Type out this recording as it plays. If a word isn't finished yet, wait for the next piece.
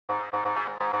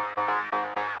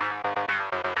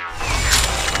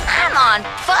on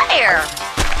fire!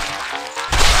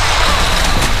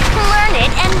 Learn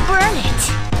it and burn it.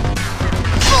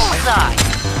 Bullseye!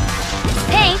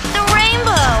 Paint the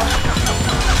rainbow!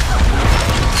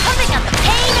 Pumping out the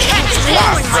pain and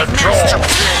ruin my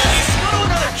masterpiece!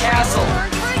 Another castle!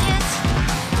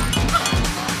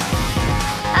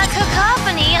 A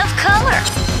cacophony of color!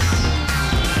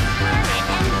 Learn it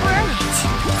and burn it.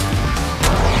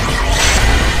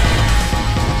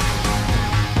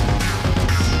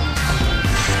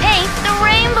 Paint the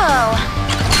rainbow!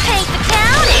 Paint the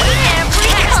town in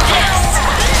every color!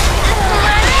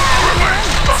 Learn it and burn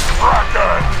it.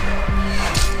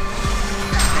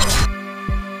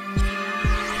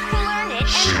 Learn it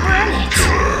and burn it.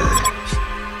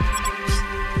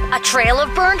 A trail of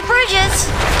burned bridges!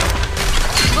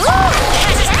 Ooh,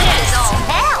 that is all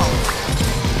hell!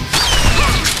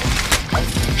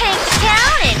 Paint the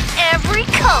town in every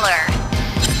color!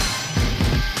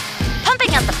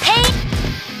 Pumping out the paint!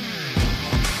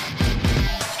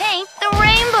 Paint the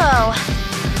rainbow!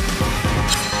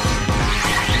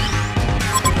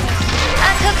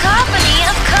 A cacophony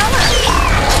of color!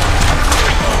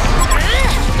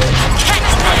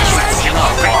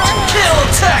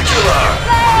 Kill-tacular!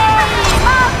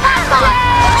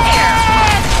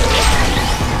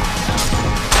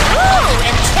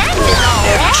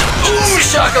 Ooh,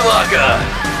 shakalaka!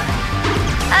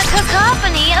 A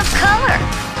cacophony of color.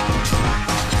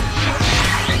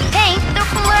 Paint the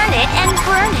learn it and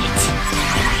burn it.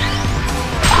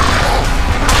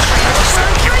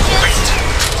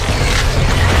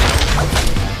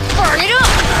 Burn it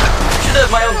up! Should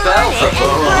have my own battle for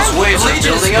those waves are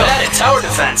building up. Bad at tower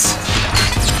defense.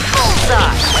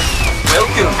 Bullseye!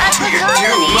 Welcome to your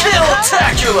doom.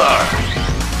 Kill-tacular!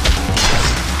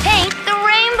 Paint the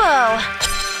rainbow.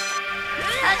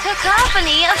 A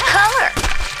cacophony of color.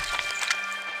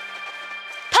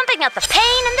 Pumping out the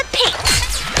pain and the paint.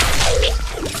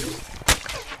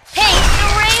 Paint the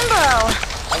rainbow.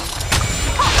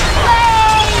 A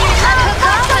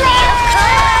cacophony of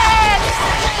color.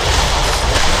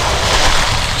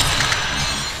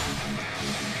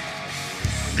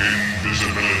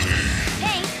 Invisibility.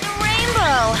 Paint the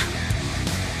rainbow.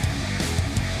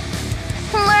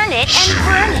 Learn it and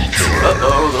burn it.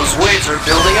 Uh-oh, those waves are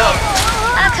building up.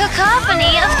 A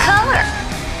cacophony of color.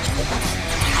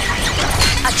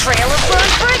 A trail of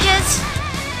burned bridges.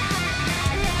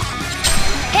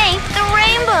 Paint the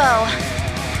rainbow.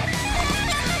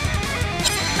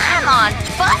 I'm on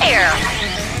fire.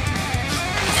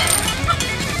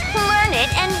 Learn it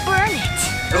and burn it.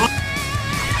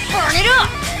 Burn it up.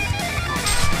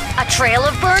 A trail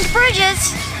of burned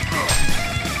bridges.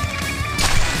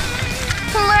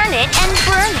 Learn it and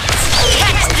burn it.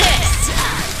 Catch this!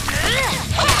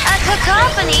 A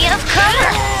cacophony of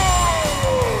color.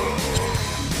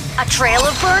 A trail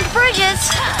of burned bridges.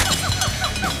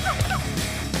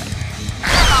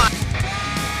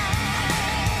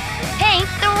 Paint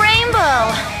the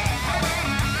rainbow.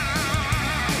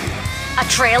 A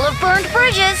trail of burned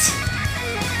bridges.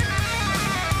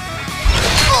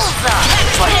 Bullseye!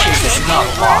 My case is not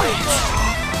lying.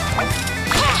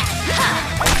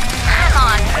 I'm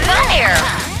on fire!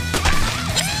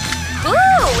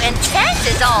 Ooh, intense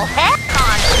is all heck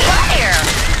on fire!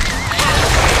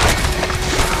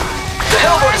 The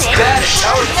Hellboy is bad at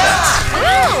tower defense.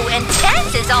 Ooh,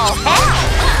 intense is all hell!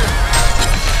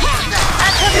 A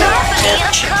cacophony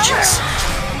of color!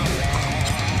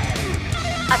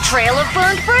 A trail of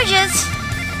burned bridges!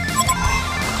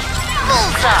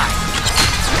 Bullseye!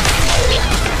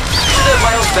 Should have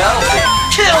my own battlefield.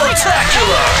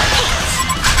 Kill-tacular!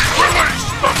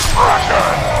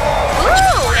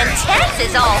 Ooh, intense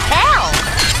is all hell!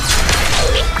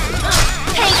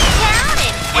 Paint the town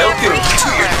in Welcome every to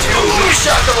your color. doom,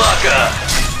 shakalaka!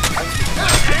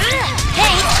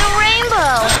 Paint the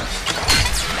rainbow!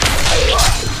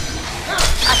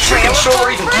 A You trail control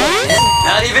of even burned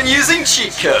not even using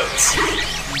cheat codes.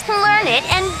 Learn it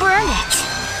and burn it.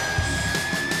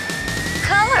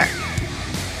 Color.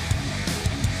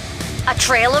 A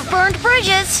trail of burned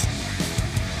bridges.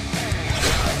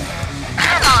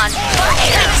 I'm on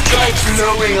fire. Try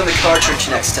blowing on the cartridge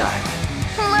next time.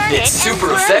 Learn It's it and super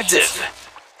burn effective. it.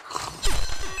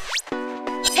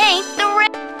 Paint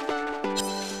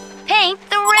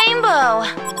the rainbow.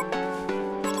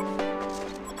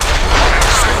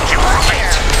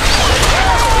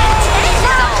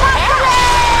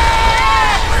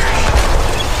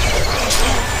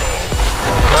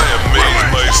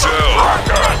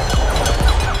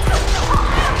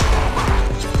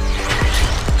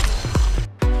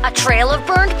 A trail of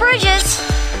burned bridges.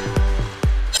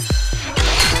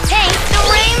 Paint the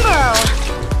rainbow.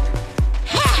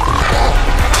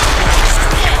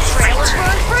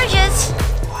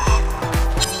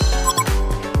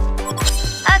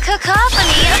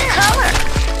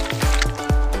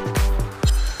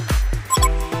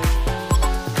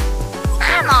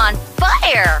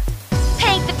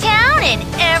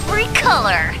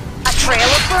 color. A trail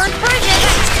of burned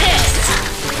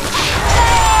bridges.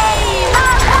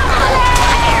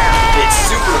 It's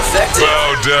super effective.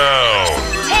 Bow down.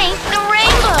 Paint the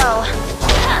rainbow.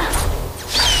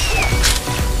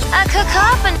 A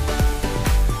cacophony.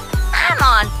 I'm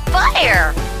on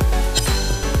fire.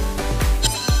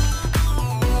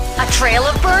 A trail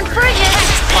of burned bridges.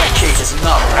 My cake is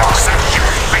not wrong.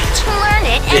 Learn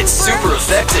it and It's super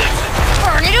effective.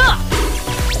 burn it up.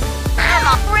 I'm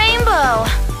a rainbow.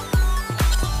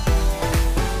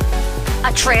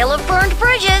 A trail of burned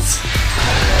bridges.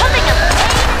 Having a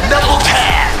Double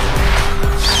pad.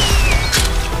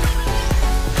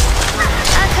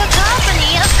 A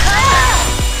cacophony of color.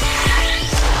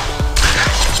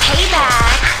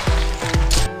 Payback.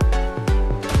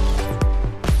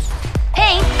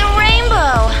 Paint the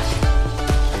rainbow.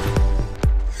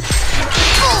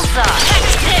 Bullseye.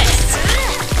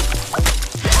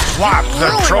 Swap the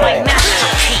Ruin my troll.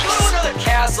 masterpiece. Another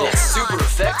castle. It's super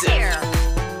effective. Fire.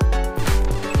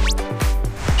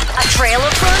 A trail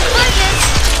of burned bridges.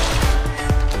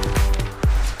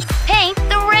 Paint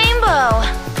the rainbow.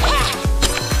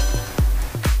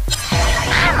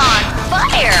 I'm on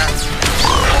fire.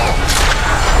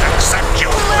 Accept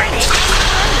your Learn fate. it.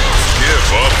 Give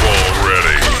up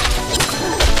already.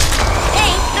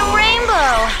 Paint the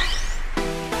rainbow.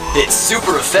 It's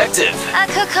super effective. A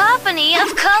cacophony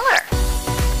of color.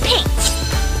 Paint.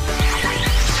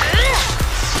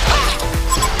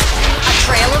 A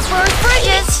trail of burned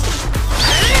bridges.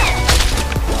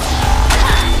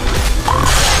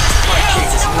 My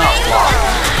cake is not wrong.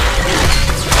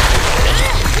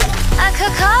 A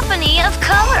cacophony of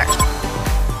color.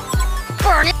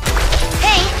 Burn it.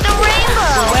 Paint the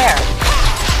rainbow. Where?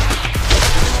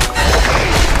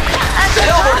 A The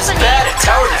Hellboard is bad at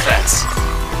tower color. defense.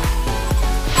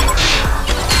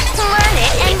 Learn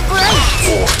it and burn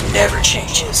it. War never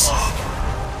changes.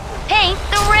 Paint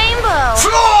the rainbow.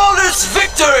 Flawless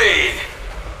victory!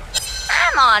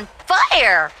 I'm on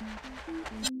fire.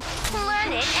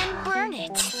 Learn it and burn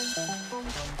it.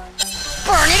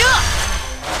 Burn it up.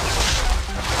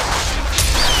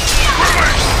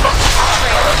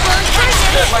 Trail of burned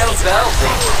bridges. That final battle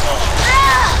thing.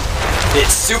 Ah!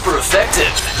 It's super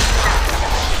effective.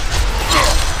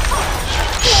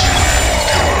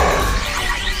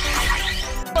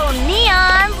 Oh,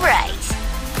 neon bright.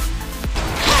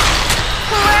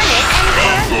 Learn it and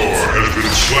burn it. Thor has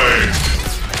been slain.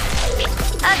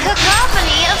 A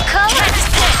cacophony of colors.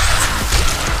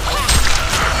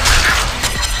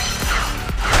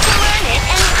 Learn it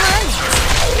and burn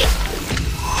it.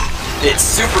 It's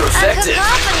super A effective.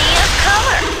 cacophony of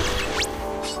color.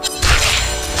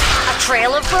 A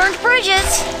trail of burned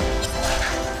bridges.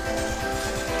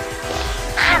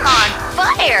 I'm on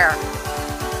fire.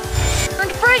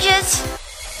 Burned bridges.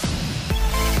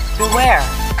 Beware.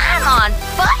 I'm on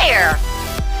fire.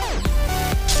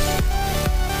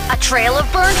 A trail of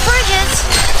burned bridges.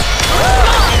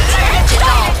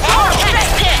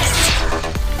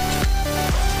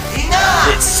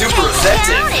 It's super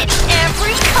effective. Down in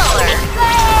every color.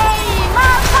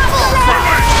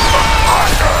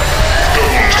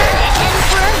 And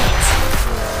burn it.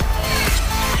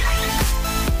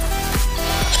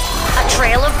 A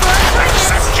trail of burned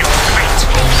bridges. Accept your fate.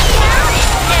 Down in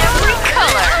every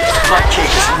color. My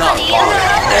cake is not long.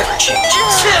 Never changes.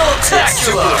 It's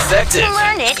super effective.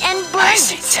 Learn it and burn I it.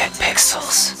 see 10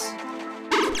 pixels.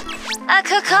 A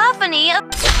cacophony of...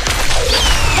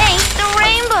 Paint the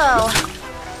rainbow.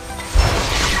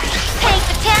 Paint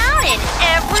the town in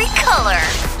every color.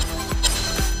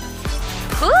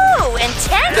 Ooh,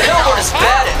 intense. The Hellboard is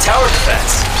bad at tower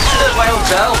defense. That's my own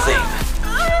battle theme.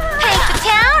 Paint the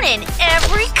town in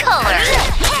every color.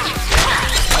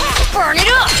 Burn it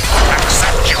up.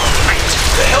 Accept your fate.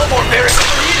 The Hellboard barracks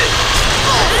are needed.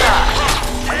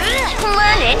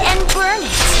 Learn it and burn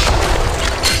it.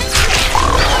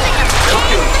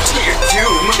 Welcome to your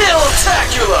doom.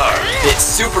 Kill-tacular. It's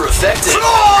super effective.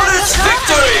 Flawless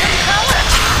victory. Color.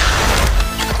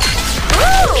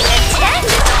 Ooh,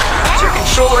 intense. Is your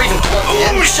controller even plugged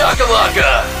in? Boom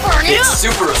shakalaka. Burn it It's up.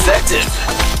 super effective.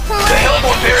 The Learn it.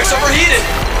 Hellboard barracks overheated.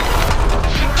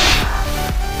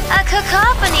 A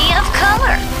cacophony of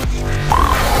color.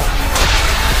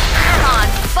 I'm on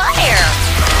fire.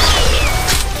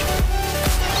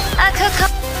 A caco...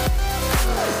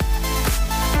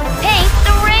 Paint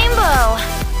the rainbow.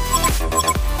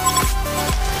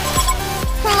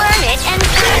 Learn it and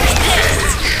burn it.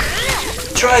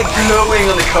 Try blowing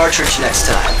on the cartridge next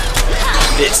time.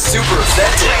 It's super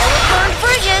effective. Trail of burned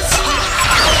bridges.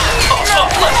 Up,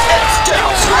 left, heads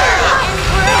down, square.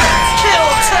 And burn it.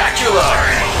 Kill-tacular.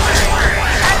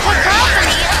 A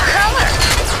cacophony of color.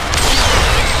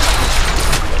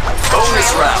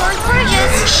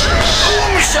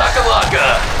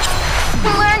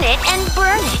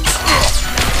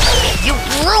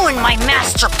 ruin my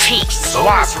masterpiece.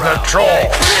 Slap the troll.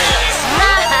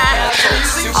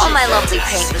 All my lovely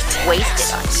paint was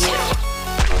wasted on you.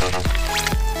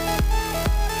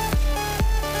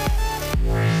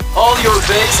 All your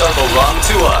bigs are belong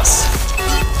to us.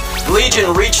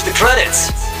 Legion reached the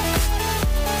credits.